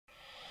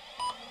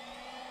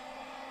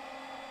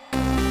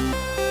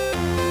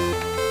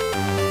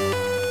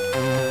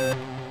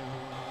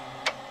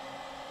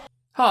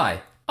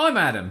Hi, I'm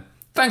Adam.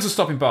 Thanks for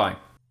stopping by.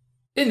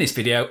 In this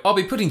video, I'll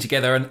be putting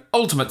together an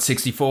Ultimate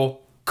 64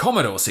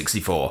 Commodore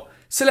 64.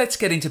 So let's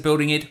get into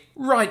building it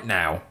right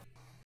now.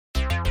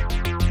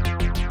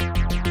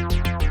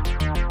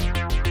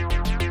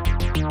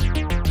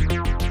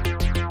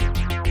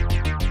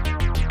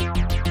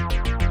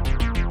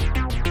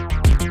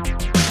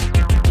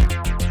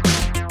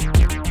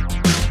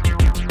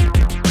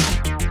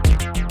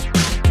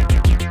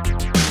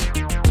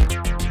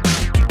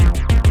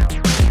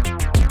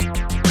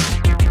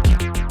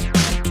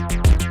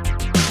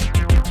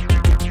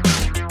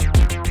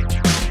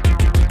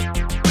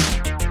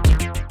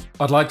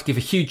 I'd like to give a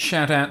huge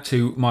shout out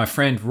to my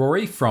friend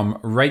Rory from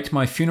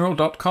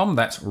ratemyfuneral.com,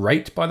 that's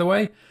rate by the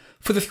way,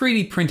 for the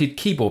 3D printed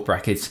keyboard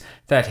brackets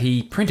that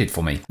he printed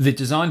for me. The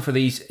design for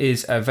these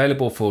is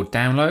available for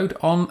download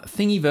on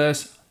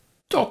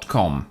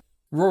thingiverse.com.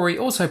 Rory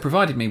also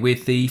provided me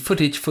with the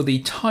footage for the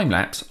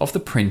time-lapse of the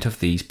print of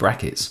these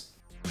brackets.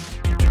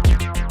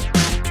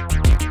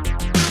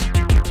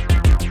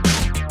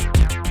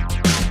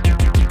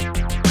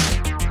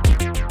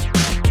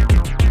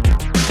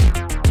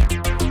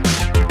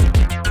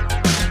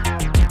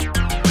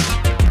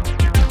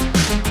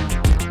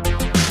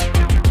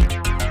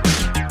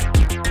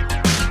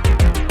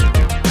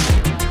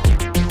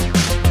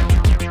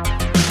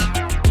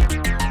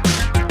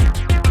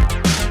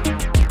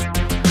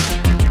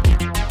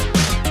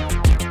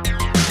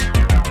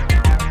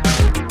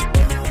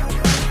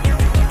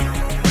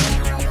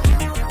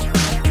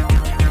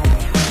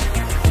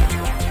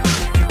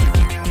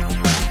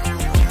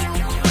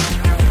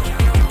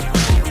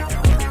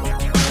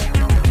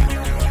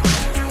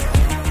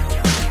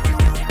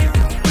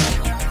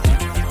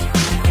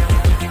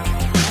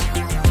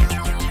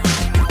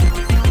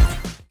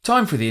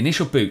 Time for the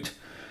initial boot.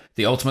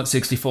 The Ultimate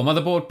 64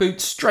 motherboard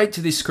boots straight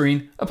to this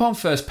screen upon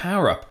first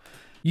power up.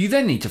 You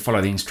then need to follow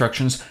the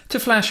instructions to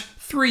flash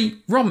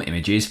 3 ROM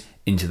images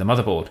into the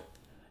motherboard.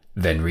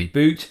 Then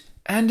reboot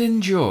and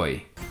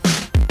enjoy.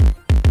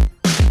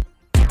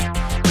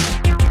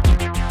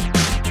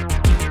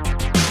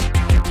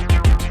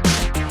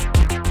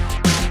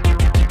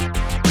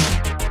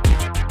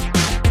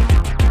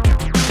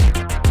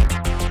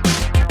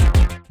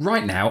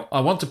 Right now,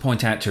 I want to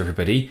point out to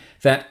everybody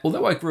that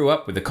although I grew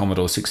up with the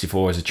Commodore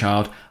 64 as a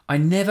child, I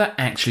never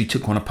actually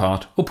took one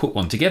apart or put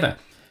one together.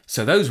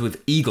 So those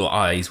with eagle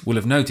eyes will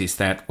have noticed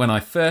that when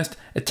I first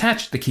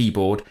attached the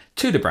keyboard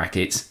to the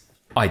brackets,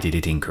 I did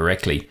it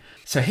incorrectly.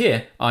 So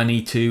here I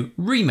need to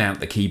remount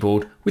the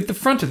keyboard with the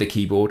front of the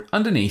keyboard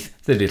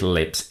underneath the little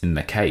lips in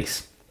the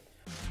case.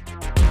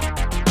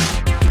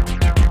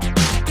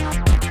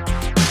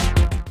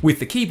 With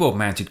the keyboard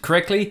mounted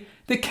correctly,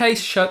 the case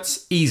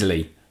shuts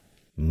easily.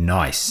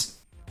 Nice.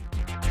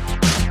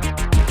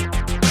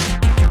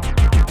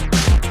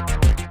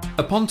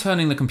 Upon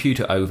turning the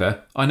computer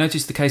over, I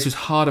noticed the case was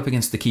hard up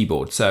against the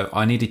keyboard, so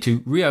I needed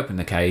to reopen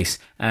the case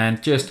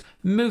and just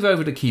move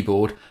over the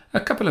keyboard a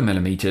couple of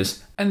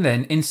millimeters and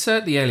then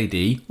insert the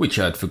LED, which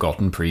I'd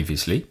forgotten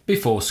previously,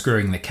 before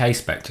screwing the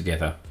case back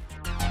together.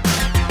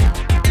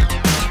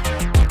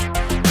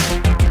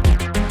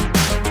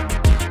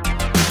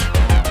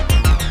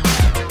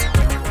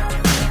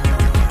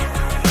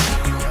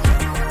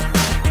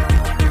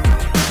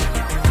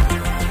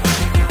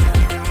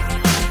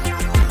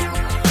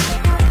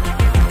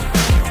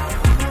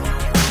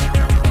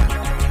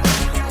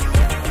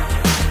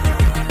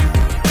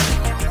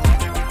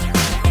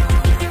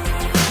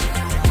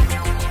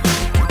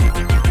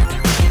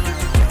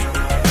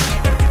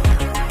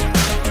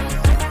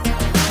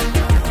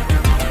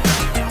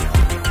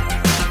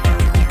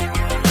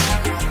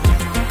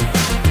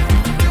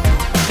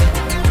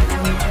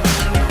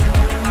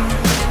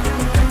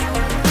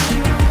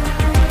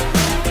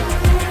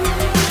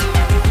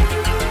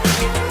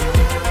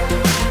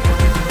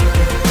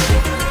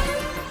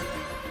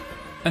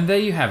 And there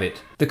you have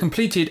it, the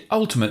completed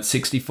Ultimate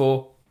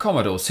 64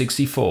 Commodore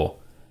 64.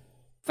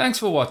 Thanks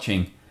for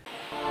watching.